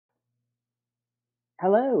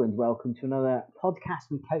Hello and welcome to another podcast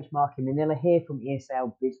with Coach Mark in Manila here from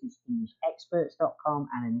ESL Business English Experts.com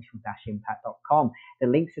and Initial-Impact.com. The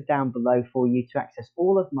links are down below for you to access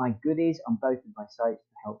all of my goodies on both of my sites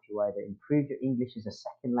to help you either improve your English as a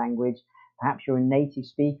second language. Perhaps you're a native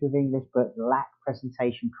speaker of English but lack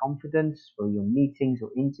presentation confidence for your meetings or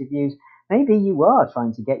interviews. Maybe you are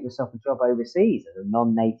trying to get yourself a job overseas as a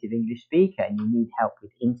non-native English speaker and you need help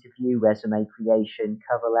with interview, resume creation,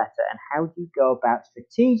 cover letter, and how do you go about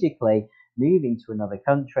strategically moving to another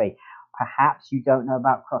country. Perhaps you don't know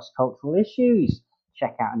about cross-cultural issues.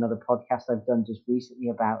 Check out another podcast I've done just recently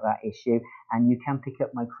about that issue, and you can pick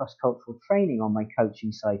up my cross-cultural training on my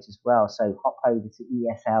coaching site as well. So hop over to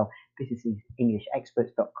ESL Business English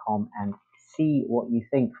Experts.com and see what you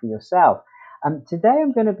think for yourself. Today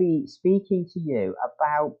I'm going to be speaking to you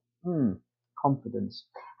about confidence.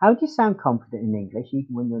 How do you sound confident in English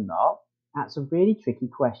even when you're not? That's a really tricky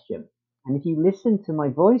question. And if you listen to my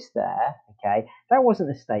voice there, okay, that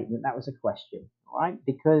wasn't a statement, that was a question, all right?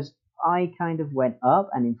 Because I kind of went up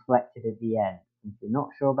and inflected at the end. If you're not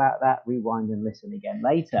sure about that, rewind and listen again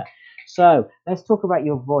later. So let's talk about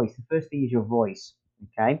your voice. The first thing is your voice,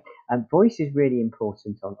 okay? And voice is really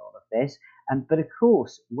important on all of this. But of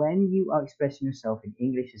course, when you are expressing yourself in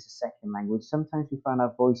English as a second language, sometimes we find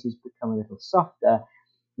our voices become a little softer,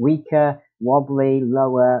 weaker, wobbly,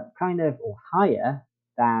 lower, kind of, or higher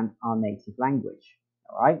than our native language.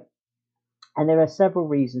 All right. And there are several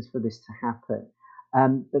reasons for this to happen.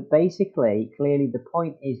 But basically, clearly, the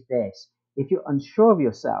point is this: if you're unsure of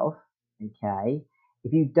yourself, okay,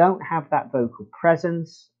 if you don't have that vocal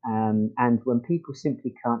presence, and when people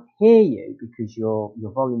simply can't hear you because your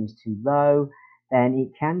volume is too low, then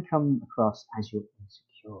it can come across as you're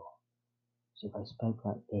insecure. So if I spoke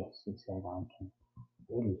like this and said, I can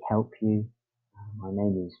really help you, my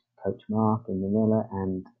name is Coach Mark in Manila,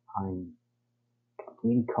 and I'm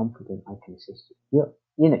really confident I can assist you.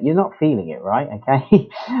 You're not feeling it, right? Okay.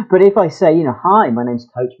 But if I say, hi, my name's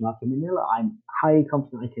Coach Mark in Manila, I'm highly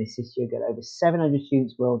confident I can assist you. I've got over 700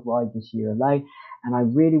 students worldwide this year alone, and I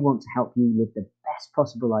really want to help you live the best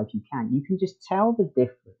possible life you can. You can just tell the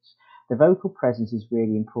difference. The vocal presence is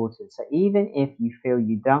really important. So even if you feel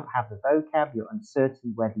you don't have the vocab, you're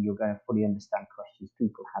uncertain whether you're going to fully understand questions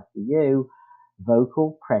people have for you,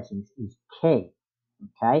 vocal presence is key.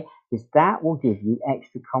 Okay, because that will give you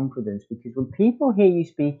extra confidence, because when people hear you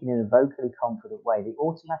speaking in a vocally confident way, they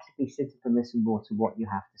automatically sit up and listen more to what you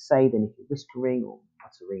have to say than if you're whispering or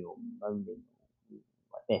muttering or moaning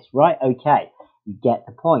like this, right? Okay, you get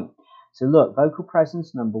the point. So look, vocal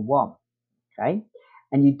presence number one, okay?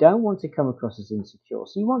 And you don't want to come across as insecure.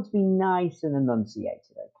 So you want to be nice and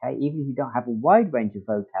enunciated, okay? Even if you don't have a wide range of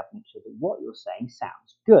vocab, make sure that what you're saying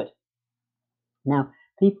sounds good. Now,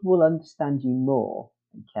 people will understand you more,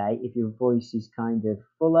 okay, if your voice is kind of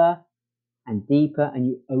fuller and deeper and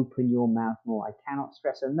you open your mouth more. I cannot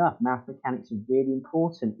stress enough, mouth mechanics are really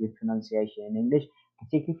important with pronunciation in English,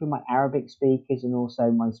 particularly for my Arabic speakers and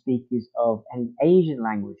also my speakers of any Asian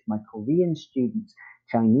language, my Korean students,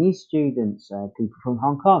 Chinese students, people from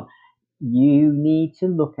Hong Kong. You need to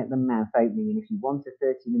look at the mouth opening, and if you want a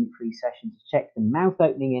 30-minute free session to check the mouth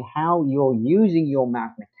opening and how you're using your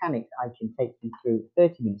mouth mechanics, I can take you through a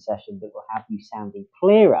 30-minute session that will have you sounding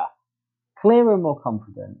clearer and more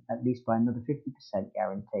confident, at least by another 50%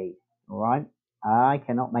 guaranteed. All right, I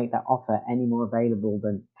cannot make that offer any more available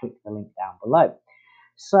than click the link down below.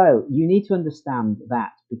 So you need to understand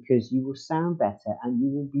that, because you will sound better and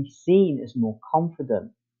you will be seen as more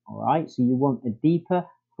confident. All right, so you want a deeper,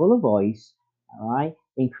 fuller voice. All right,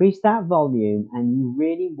 increase that volume, and you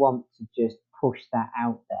really want to just push that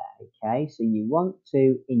out there. Okay, so you want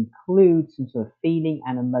to include some sort of feeling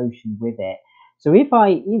and emotion with it. So if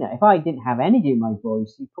I didn't have energy in my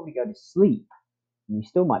voice, you'd probably go to sleep. You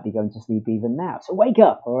still might be going to sleep even now. So wake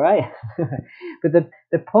up, all right? But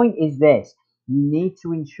the point is this: you need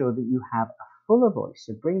to ensure that you have a fuller voice.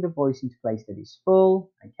 So bring the voice into a place that is full,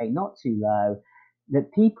 okay, not too low,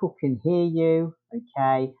 that people can hear you,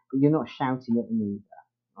 okay, but you're not shouting at them either.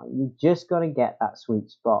 Right? You've just got to get that sweet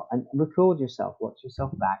spot and record yourself, watch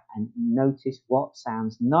yourself back, and notice what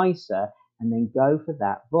sounds nicer, and then go for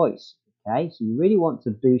that voice. Okay, so you really want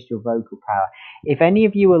to boost your vocal power. If any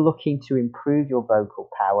of you are looking to improve your vocal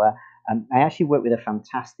power, I actually work with a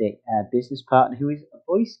fantastic business partner who is a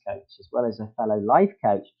voice coach as well as a fellow life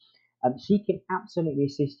coach. She can absolutely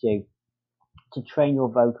assist you to train your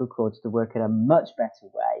vocal cords to work in a much better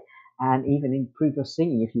way, and even improve your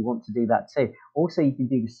singing if you want to do that too. Also, you can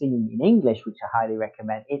do the singing in English, which I highly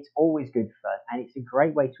recommend. It's always good fun, and it's a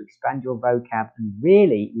great way to expand your vocab and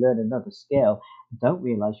really learn another skill. Don't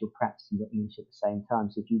realize you're practicing your English at the same time.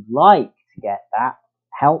 So if you'd like to get that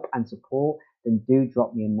help and support, then do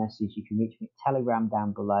drop me a message. You can reach me at Telegram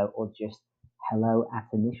down below, or just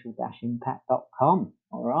hello@initial-impact.com.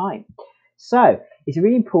 All right. So it's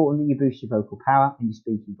really important that you boost your vocal power and your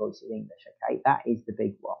speaking voice in English. Okay, that is the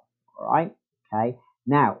big one. All right. Okay.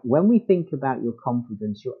 Now, when we think about your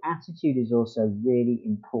confidence, your attitude is also really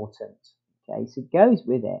important. Okay, so it goes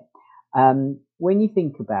with it. When you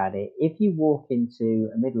think about it, if you walk into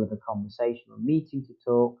a middle of a conversation or meeting to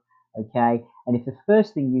talk, okay, and if the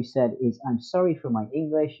first thing you said is, I'm sorry for my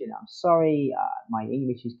English, and I'm sorry, my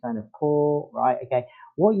English is kind of poor, right? Okay,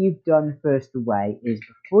 what you've done first away is,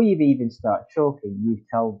 before you've even started talking, you've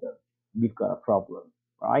told them you've got a problem,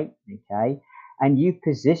 right? Okay, and you've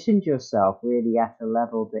positioned yourself really at a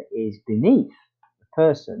level that is beneath the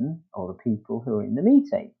person or the people who are in the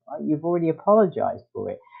meeting, right? You've already apologized for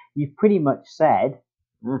it. You've pretty much said,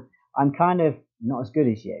 I'm kind of not as good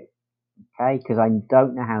as you, okay, because I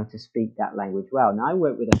don't know how to speak that language well. Now, I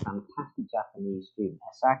work with a fantastic Japanese student,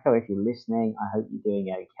 Asako. If you're listening, I hope you're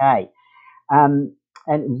doing okay. And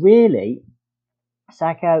really,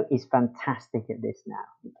 Asako is fantastic at this now,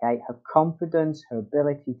 okay? Her confidence, her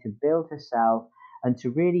ability to build herself, and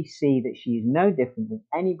to really see that she is no different than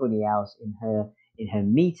anybody else in her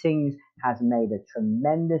meetings, has made a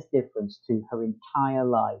tremendous difference to her entire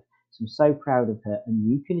life. So I'm so proud of her, and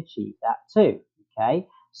you can achieve that too, okay?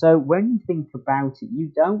 So when you think about it,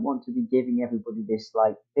 you don't want to be giving everybody this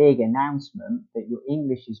like big announcement that your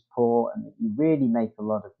English is poor and that you really make a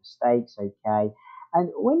lot of mistakes, okay?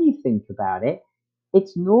 And when you think about it,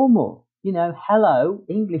 it's normal. You know, hello,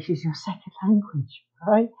 English is your second language,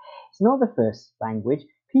 right? It's not the first language.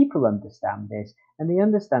 People understand this, and they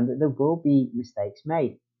understand that there will be mistakes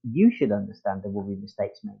made. You should understand there will be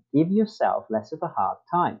mistakes made. Give yourself less of a hard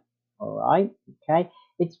time, all right? Okay?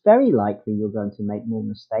 It's very likely you're going to make more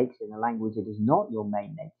mistakes in a language that is not your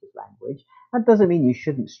main native language. That doesn't mean you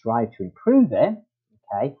shouldn't strive to improve it,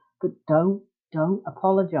 okay? But don't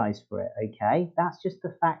apologize for it, okay? That's just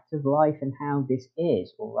the fact of life and how this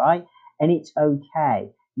is, all right? And it's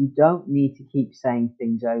okay. You don't need to keep saying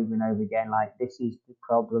things over and over again like, this is the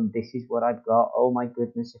problem, this is what I've got, oh my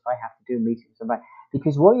goodness, if I have to do a meeting with somebody.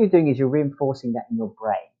 Because what you're doing is you're reinforcing that in your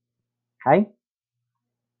brain, okay?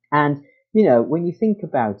 And, you know, when you think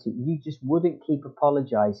about it, you just wouldn't keep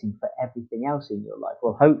apologizing for everything else in your life.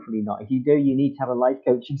 Well, hopefully not. If you do, you need to have a life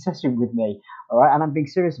coaching session with me. All right. And I'm being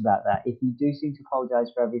serious about that. If you do seem to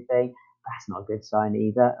apologize for everything, that's not a good sign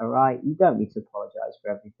either. All right. You don't need to apologize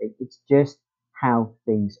for everything. It's just how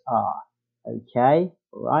things are. Okay.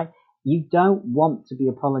 All right. You don't want to be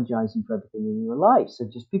apologizing for everything in your life. So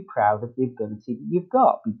just be proud of the ability that you've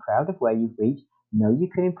got. Be proud of where you've reached. Know you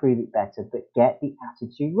can improve it better, but get the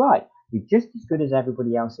attitude right. You're just as good as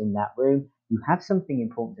everybody else in that room. You have something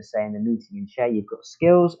important to say in the meeting and share. You've got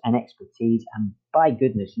skills and expertise, and by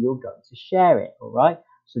goodness, you're going to share it, all right?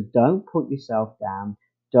 So don't put yourself down.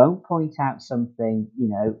 Don't point out something, you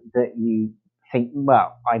know, that you think,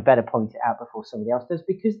 well, I better point it out before somebody else does,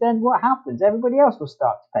 because then what happens? Everybody else will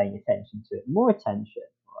start paying attention to it, more attention,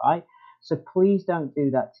 all right? So please don't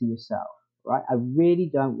do that to yourself. Right? I really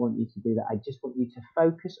don't want you to do that. I just want you to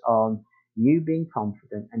focus on you being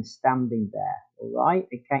confident and standing there, all right?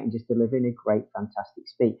 Okay, and just delivering a great, fantastic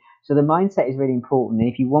speech. So the mindset is really important. And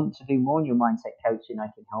if you want to do more in your mindset coaching, I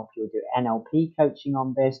can help you. We'll do NLP coaching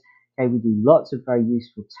on this. Okay, we do lots of very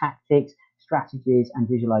useful tactics, strategies, and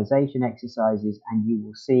visualization exercises, and you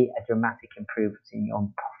will see a dramatic improvement in your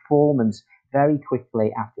performance very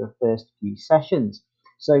quickly after the first few sessions.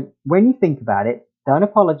 So when you think about it, don't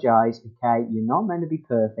apologize, okay? You're not meant to be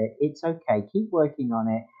perfect. It's okay. Keep working on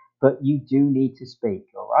it, but you do need to speak,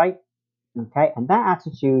 all right? Okay, and that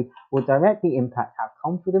attitude will directly impact how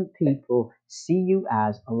confident people see you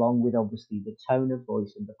as, along with obviously the tone of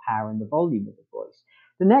voice and the power and the volume of the voice.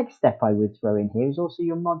 The next step I would throw in here is also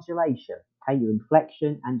your modulation, okay? Your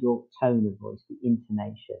inflection and your tone of voice, the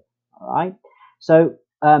intonation, all right? So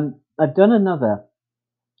I've done another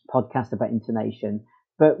podcast about intonation.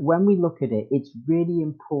 But when we look at it, it's really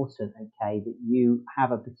important, okay, that you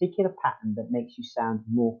have a particular pattern that makes you sound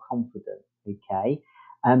more confident, okay,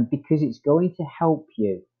 because it's going to help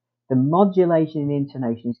you. The modulation and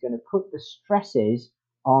intonation is going to put the stresses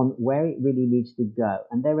on where it really needs to go.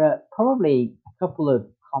 And there are probably a couple of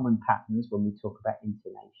common patterns when we talk about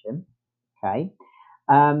intonation, okay.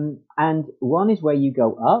 And one is where you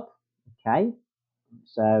go up, okay,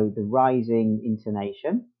 so the rising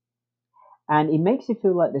intonation. And it makes it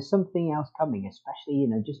feel like there's something else coming, especially, you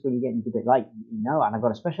know, just when you get into a bit like, you know, and I've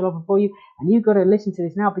got a special offer for you, and you've got to listen to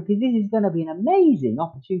this now because this is going to be an amazing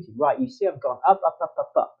opportunity. Right, you see I've gone up, up, up,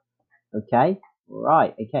 up, up. Okay,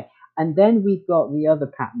 right, okay. And then we've got the other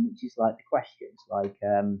pattern, which is like the questions, like,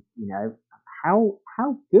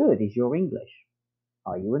 how good is your English?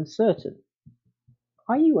 Are you uncertain?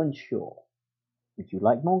 Are you unsure? Would you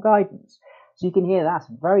like more guidance? So you can hear that's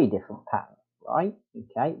a very different pattern, right?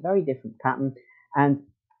 Okay, very different pattern. And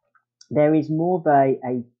there is more of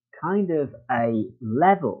a kind of a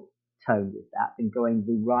level tone with that than going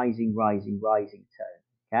the rising, rising, rising tone.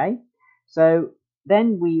 Okay, so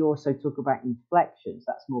then we also talk about inflections.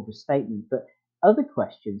 That's more of a statement, but other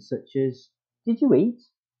questions such as, did you eat?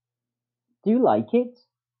 Do you like it?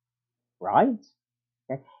 Right?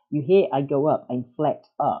 Okay. You hear I go up, I inflect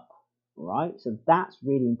up, right? So that's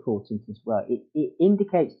really important as well. It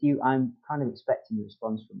indicates to you I'm kind of expecting a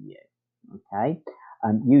response from you. Okay.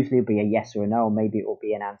 Usually it'll be a yes or a no, or maybe it will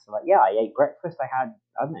be an answer like, yeah, I ate breakfast, I had,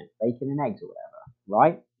 I don't know, bacon and eggs or whatever,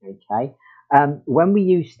 right? Okay. When we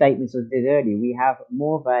use statements as I did earlier, we have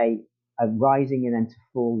more of a rising and then to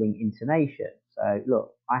falling intonation. So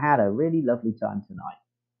look, I had a really lovely time tonight.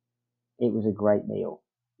 It was a great meal.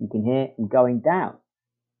 You can hear I'm going down,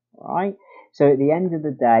 right? So at the end of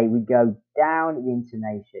the day, we go down the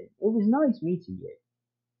intonation. It was nice meeting you.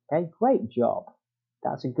 Okay, great job.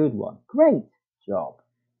 That's a good one. Great job.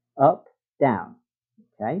 Up, down.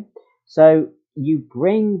 Okay, so you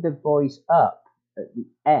bring the voice up at the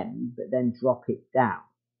end, but then drop it down.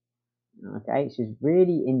 Okay, it's just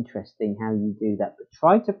really interesting how you do that. But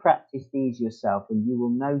try to practice these yourself, and you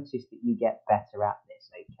will notice that you get better at this.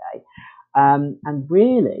 Okay, and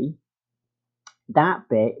really, that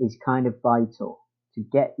bit is kind of vital to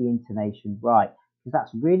get the intonation right, because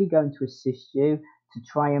that's really going to assist you to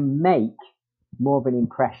try and make more of an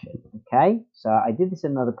impression. Okay, so I did this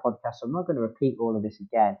in another podcast, so I'm not going to repeat all of this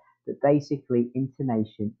again, but basically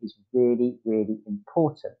intonation is really, really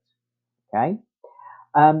important. Okay,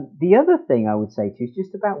 the other thing I would say to you is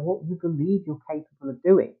just about what you believe you're capable of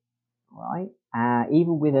doing, right?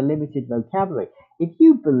 Even with a limited vocabulary, if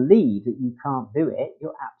you believe that you can't do it,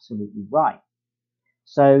 you're absolutely right.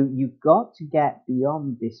 So you've got to get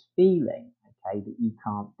beyond this feeling, okay, that you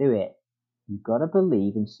can't do it. You've got to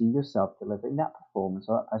believe and see yourself delivering that performance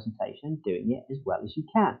or that presentation and doing it as well as you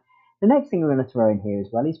can. The next thing we're going to throw in here as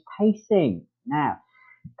well is pacing. Now,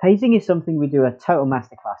 pacing is something we do a total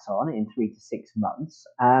masterclass on in 3 to 6 months.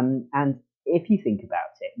 And if you think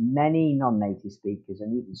about it, many non-native speakers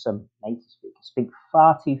and even some native speakers speak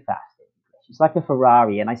far too fast in English. It's like a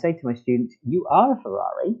Ferrari. And I say to my students, you are a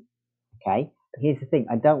Ferrari, okay? But here's the thing,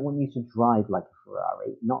 I don't want you to drive like a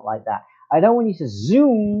Ferrari, not like that. I don't want you to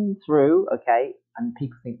zoom through, okay, and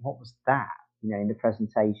people think, what was that, in the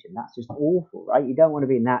presentation? That's just awful, right? You don't want to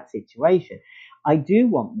be in that situation. I do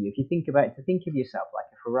want you, if you think about it, to think of yourself like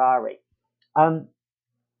a Ferrari.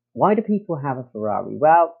 Why do people have a Ferrari?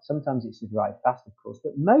 Well, sometimes it's to drive fast, of course,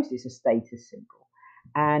 but most it's a status symbol.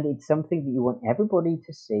 And it's something that you want everybody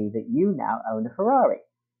to see that you now own a Ferrari.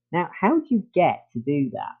 Now, how do you get to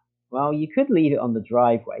do that? Well, you could leave it on the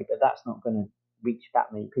driveway, but that's not going to reach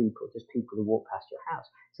that many people, just people who walk past your house.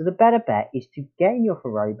 So the better bet is to get in your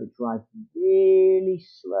Ferrari, but drive really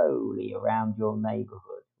slowly around your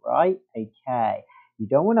neighborhood, right? Okay. You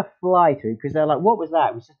don't want to fly through because they're like, what was that?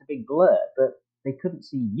 It was just a big blur, but they couldn't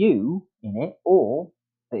see you in it or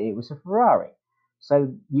that it was a Ferrari.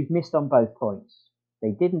 So you've missed on both points.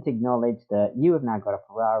 They didn't acknowledge that you have now got a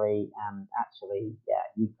Ferrari and actually, yeah,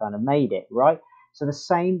 you've kind of made it, right? So the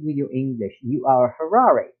same with your English. You are a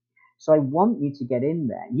Ferrari. So I want you to get in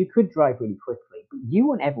there. You could drive really quickly, but you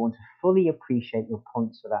want everyone to fully appreciate your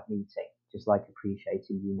points for that meeting, just like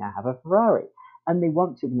appreciating you now have a Ferrari. And they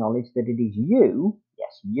want to acknowledge that it is you,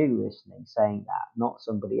 yes, you listening, saying that, not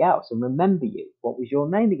somebody else. And remember you. What was your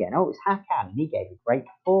name again? Oh, it was Hakan, and he gave a great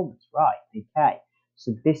performance. Right, okay.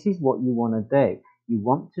 So this is what you want to do. You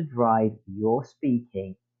want to drive your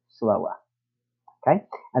speaking slower. Okay,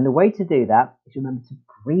 and the way to do that is remember to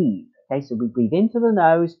breathe. Okay, so we breathe into the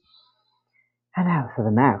nose and out through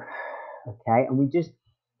the mouth. Okay, and we just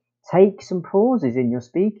take some pauses in your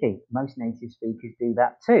speaking. Most native speakers do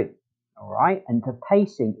that too. All right, and the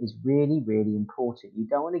pacing is really, really important. You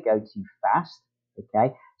don't want to go too fast.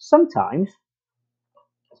 Okay, sometimes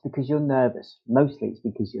it's because you're nervous. Mostly it's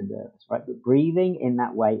because you're nervous, right? But breathing in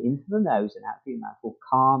that way into the nose and out through your mouth will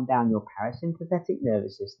calm down your parasympathetic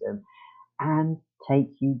nervous system and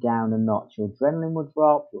take you down a notch. Your adrenaline will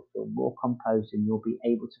drop, you'll feel more composed, and you'll be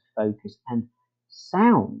able to focus and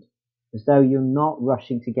sound as though you're not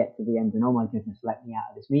rushing to get to the end and, oh my goodness, let me out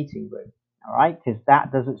of this meeting room. All right, because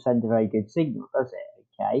that doesn't send a very good signal, does it?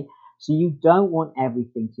 Okay, so you don't want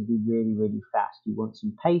everything to be really, really fast. You want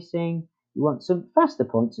some pacing, you want some faster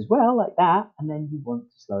points as well, like that, and then you want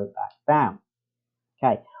to slow it back down.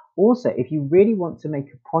 Okay, Also, if you really want to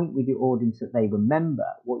make a point with your audience that they remember,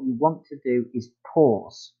 what you want to do is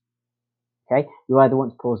pause. Okay, you either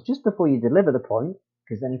want to pause just before you deliver the point,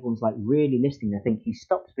 because then everyone's like really listening. They think you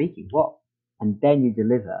stopped speaking, what? And then you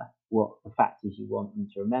deliver what the fact is you want them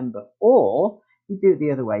to remember, or you do it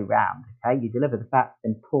the other way round. Okay, you deliver the fact,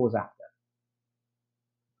 then pause after,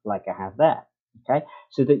 like I have there. Okay,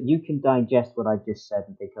 so that you can digest what I just said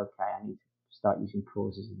and think, okay, I need to start using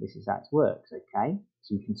pauses, and this is how it works. Okay,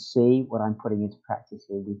 so you can see what I'm putting into practice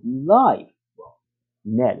here with you live. Well,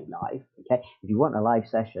 nearly live. Okay, if you want a live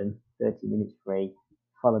session, 30 minutes free,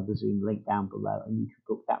 follow the Zoom link down below and you can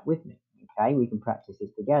book that with me. Okay, we can practice this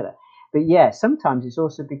together. But yeah, sometimes it's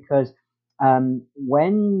also because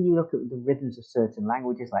when you look at the rhythms of certain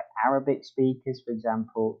languages, like Arabic speakers, for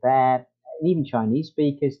example, and even Chinese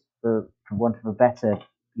speakers, for want of a better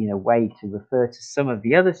way to refer to some of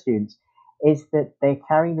the other students, is that they're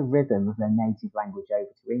carrying the rhythm of their native language over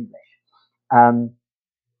to English.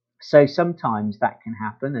 So sometimes that can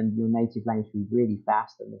happen, and your native language will be really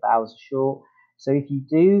fast and the vowels are short. So if you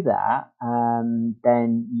do that,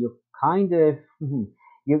 then you're kind of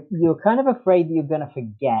you're kind of afraid that you're going to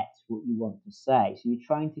forget what you want to say. So you're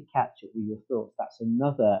trying to catch up with your thoughts. That's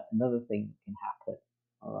another thing that can happen.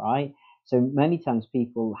 All right. So many times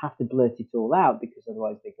people have to blurt it all out because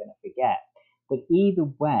otherwise they're going to forget. But either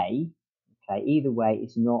way,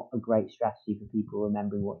 it's not a great strategy for people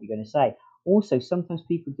remembering what you're going to say. Also, sometimes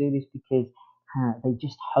people do this because they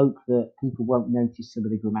just hope that people won't notice some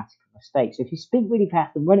of the grammatical mistakes. So if you speak really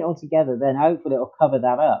fast and run it all together, then hopefully it'll cover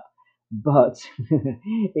that up. But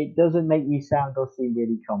it doesn't make you sound or seem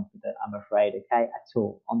really confident, I'm afraid, okay, at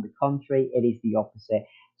all. On the contrary, it is the opposite.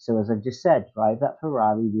 So as I've just said, drive that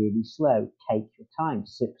Ferrari really slow. Take your time.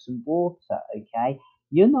 Sip some water, okay?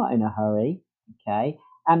 You're not in a hurry, okay?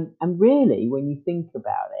 And really, when you think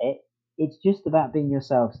about it, it's just about being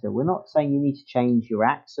yourself still. We're not saying you need to change your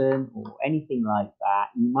accent or anything like that.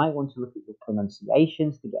 You might want to look at your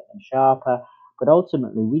pronunciations to get them sharper, but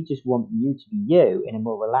ultimately, we just want you to be you in a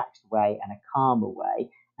more relaxed way and a calmer way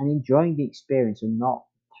and enjoying the experience and not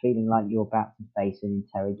feeling like you're about to face an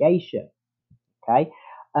interrogation. Okay?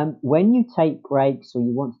 When you take breaks or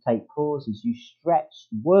you want to take pauses, you stretch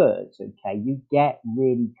words, okay? You get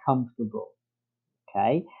really comfortable.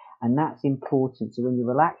 Okay, and that's important. So when you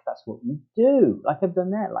relax, that's what you do. Like I've done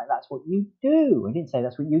there, like that's what you do. I didn't say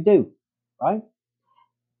that's what you do, right?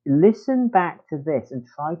 Listen back to this and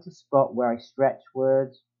try to spot where I stretch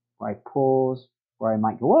words, where I pause, where I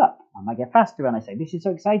might go up. I might get faster and I say, this is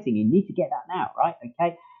so exciting. You need to get that now, right?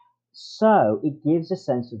 Okay. So it gives a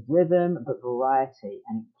sense of rhythm, but variety,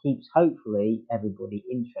 and it keeps hopefully everybody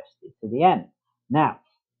interested to the end. Now,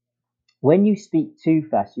 when you speak too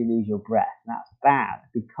fast, you lose your breath. That's bad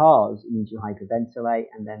because it means you hyperventilate,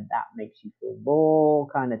 and then that makes you feel more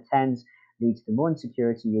kind of tense, leads to more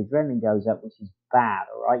insecurity. Your adrenaline goes up, which is bad.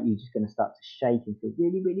 All right, you're just going to start to shake and feel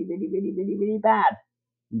really, really, really, really, really, really bad.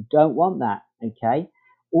 You don't want that. Okay.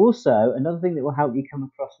 Also, another thing that will help you come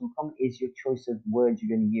across more confident is your choice of words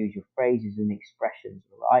you're going to use, your phrases and expressions.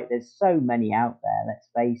 All right, there's so many out there. Let's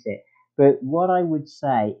face it. But what I would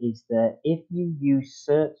say is that if you use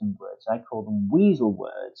certain words, I call them weasel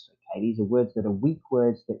words, okay, these are words that are weak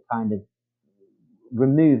words that kind of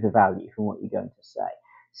remove the value from what you're going to say.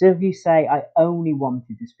 So if you say, I only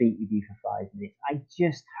wanted to speak with you for 5 minutes, I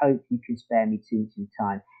just hope you can spare me 2 minutes of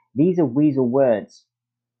time. These are weasel words,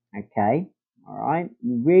 okay, all right?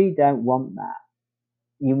 You really don't want that.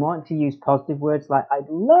 You want to use positive words like, I'd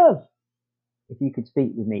love if you could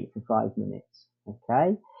speak with me for 5 minutes,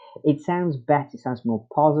 okay? It sounds better, it sounds more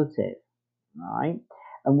positive, right?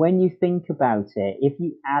 And when you think about it, if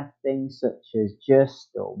you add things such as just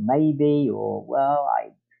or maybe or well, I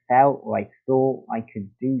felt or I thought I could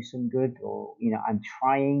do some good or, I'm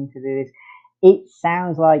trying to do this, it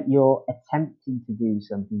sounds like you're attempting to do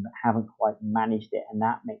something but haven't quite managed it. And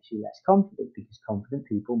that makes you less confident because confident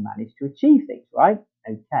people manage to achieve things, right?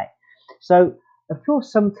 Okay. So, of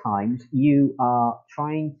course, sometimes you are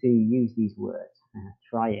trying to use these words,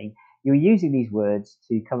 you're using these words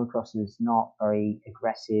to come across as not very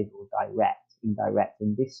aggressive or indirect,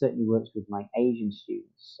 and this certainly works with my Asian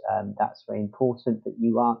students. That's very important that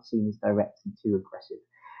you aren't seen as direct and too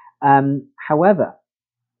aggressive. However,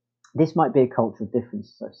 this might be a cultural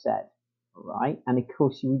difference, as I've said, all right? And of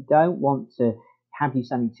course, you don't want to have you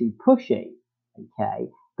sounding too pushy, okay?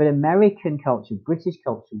 But American culture, British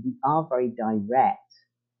culture, we are very direct,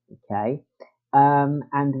 okay?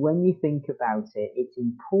 And when you think about it, it's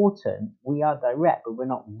important. We are direct, but we're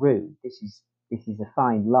not rude. This is a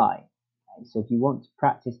fine line. Okay? So if you want to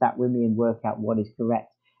practice that with me and work out what is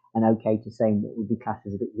correct, and okay to saying what would be classed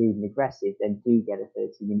as a bit rude and aggressive, then do get a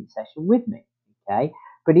 30-minute session with me. Okay.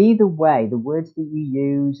 But either way, the words that you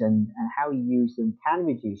use and how you use them can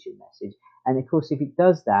reduce your message. And of course, if it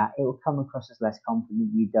does that, it will come across as less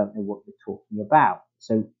confident. You don't know what you're talking about.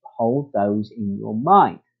 So hold those in your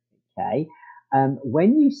mind. Okay.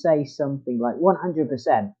 When you say something like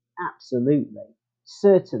 100%, absolutely,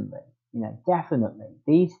 certainly, definitely,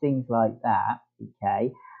 these things like that,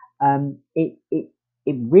 okay, it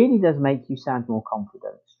really does make you sound more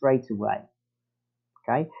confident straight away.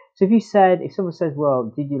 Okay, so if someone says,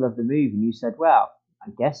 well, did you love the movie? And you said, well, I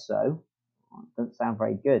guess so. Well, it doesn't sound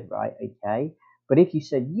very good, right? Okay. But if you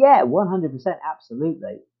said, yeah, 100%,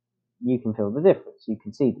 absolutely, you can feel the difference. You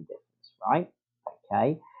can see the difference, right?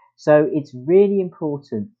 Okay. So it's really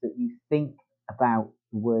important that you think about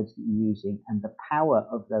the words that you're using and the power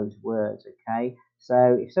of those words. Okay.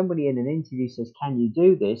 So if somebody in an interview says, can you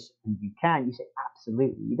do this? And you can, you say,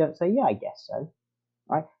 absolutely. You don't say, yeah, I guess so,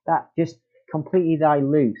 right? That just completely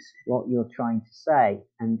dilutes what you're trying to say,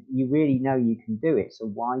 and you really know you can do it. So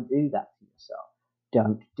why do that to yourself?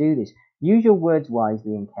 Don't do this. Use your words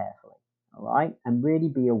wisely and carefully, all right? And really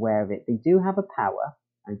be aware of it. They do have a power,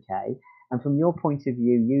 okay? And from your point of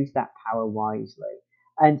view, use that power wisely.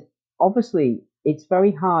 And obviously, it's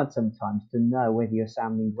very hard sometimes to know whether you're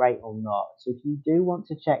sounding great or not. So if you do want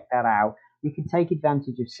to check that out, you can take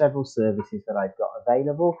advantage of several services that I've got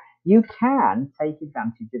available. You can take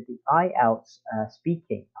advantage of the IELTS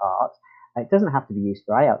speaking part. It doesn't have to be used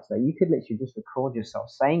for IELTS though. You could literally just record yourself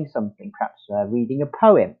saying something, perhaps reading a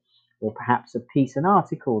poem, or perhaps a piece, an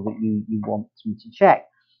article that you want me to check.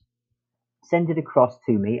 Send it across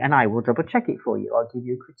to me and I will double check it for you. I'll give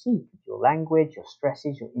you a critique of your language, your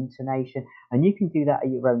stresses, your intonation, and you can do that at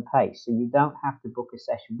your own pace. So you don't have to book a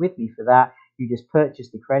session with me for that. You just purchase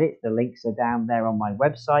the credits. The links are down there on my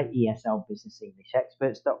website,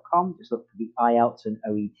 eslbusinessenglishexperts.com. Just look for the IELTS and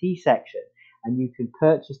OET section, and you can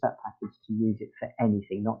purchase that package to use it for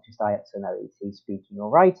anything, not just IELTS and OET speaking or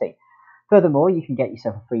writing. Furthermore, you can get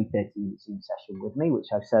yourself a free 30-minute Zoom session with me,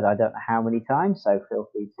 which I've said I don't know how many times, so feel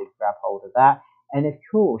free to grab hold of that. And of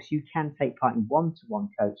course, you can take part in one-to-one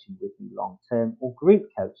coaching with me long-term, or group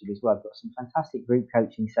coaching as well. I've got some fantastic group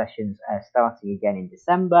coaching sessions starting again in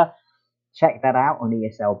December. Check that out on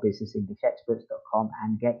eslbusinessenglishexperts.com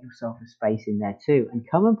and get yourself a space in there too. And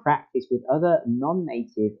come and practice with other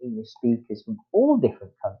non-native English speakers from all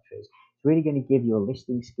different countries. It's really going to give your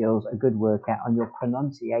listening skills a good workout, on your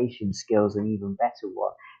pronunciation skills an even better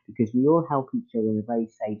one, because we all help each other in a very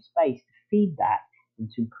safe space to feedback and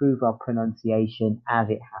to improve our pronunciation as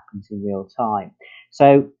it happens in real time.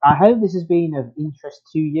 So I hope this has been of interest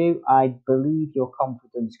to you. I believe your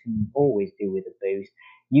confidence can always do with a boost.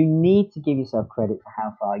 You need to give yourself credit for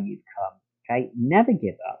how far you've come. Okay, never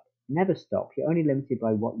give up, never stop. You're only limited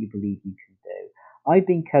by what you believe you can do. I've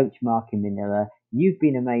been Coach Mark in Manila. You've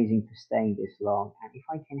been amazing for staying this long, and if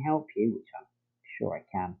I can help you, which I'm sure I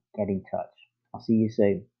can, get in touch. I'll see you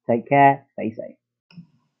soon. Take care, stay safe.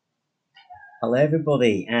 Hello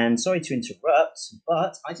everybody, and sorry to interrupt,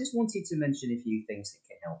 but I just wanted to mention a few things that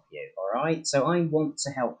can help you, alright? So I want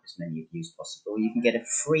to help as many of you as possible. You can get a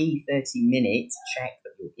free 30-minute check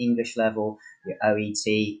of your English level, your OET,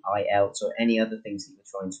 IELTS, or any other things that you're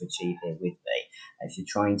trying to achieve here with me. If you're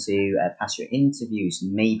trying to pass your interviews,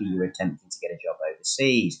 maybe you're attempting to get a job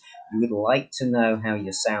overseas, you would like to know how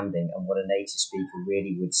you're sounding and what a native speaker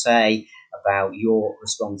really would say about your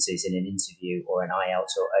responses in an interview or an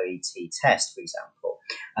IELTS or OET test, for example.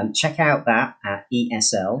 Check out that at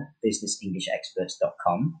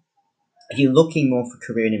eslbusinessenglishexperts.com. If you're looking more for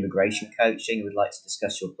career and immigration coaching and would like to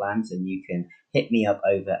discuss your plans, then you can hit me up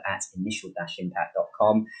over at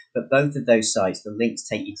initial-impact.com. But both of those sites, the links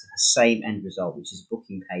take you to the same end result, which is a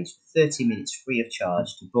booking page for 30 minutes free of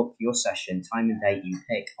charge to book your session, time and date you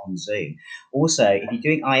pick on Zoom. Also, if you're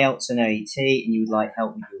doing IELTS and OET and you would like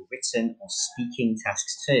help with your written or speaking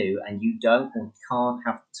tasks too, and you don't or can't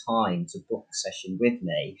have time to book a session with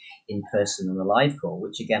me in person on a live call,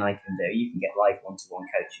 which again I can do, you can get live one-to-one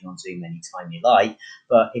coaching on Zoom anytime you like,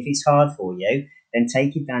 but if it's hard for you, then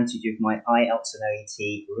take advantage of my IELTS and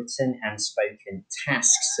OET written and spoken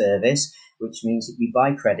task service, which means that you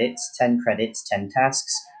buy credits, 10 credits, 10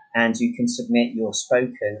 tasks, and you can submit your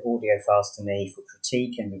spoken audio files to me for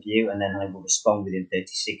critique and review, and then I will respond within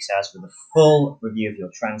 36 hours with a full review of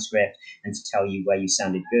your transcript and to tell you where you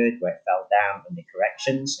sounded good, where it fell down, and the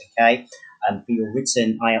corrections, okay? And for your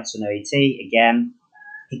written IELTS and OET, again,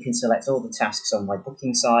 you can select all the tasks on my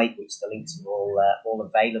booking site, which the links are all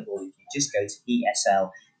available. If you just go to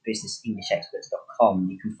eslbusinessenglishexperts.com,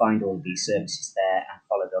 you can find all of these services there and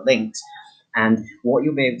follow the links. And what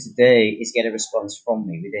you'll be able to do is get a response from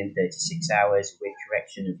me within 36 hours with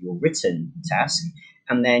correction of your written task.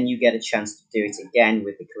 And then you get a chance to do it again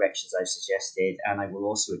with the corrections I've suggested. And I will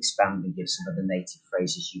also expand and give some other native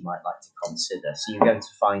phrases you might like to consider. So you're going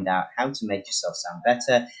to find out how to make yourself sound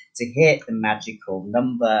better, to hit the magical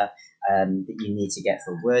number that you need to get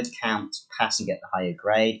for a word count, to pass and get the higher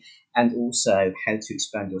grade, and also how to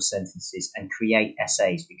expand your sentences and create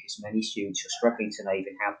essays, because many students are struggling to know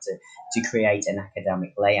even how to create an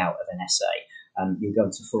academic layout of an essay. You're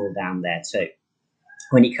going to fall down there too.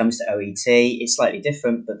 When it comes to OET, it's slightly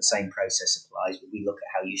different, but the same process applies. But we look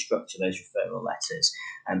at how you structure those referral letters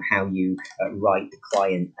and how you write the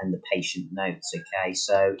client and the patient notes. Okay,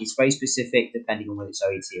 so it's very specific depending on whether it's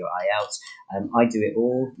OET or IELTS. I do it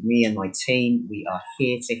all. Me and my team, we are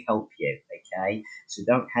here to help you. Okay, so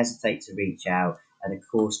don't hesitate to reach out. And of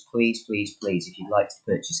course, please, please, please, if you'd like to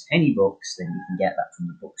purchase any books, then you can get that from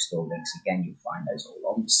the bookstore links. Again, you'll find those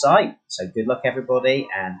all on the site. So good luck, everybody,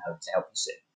 and hope to help you soon.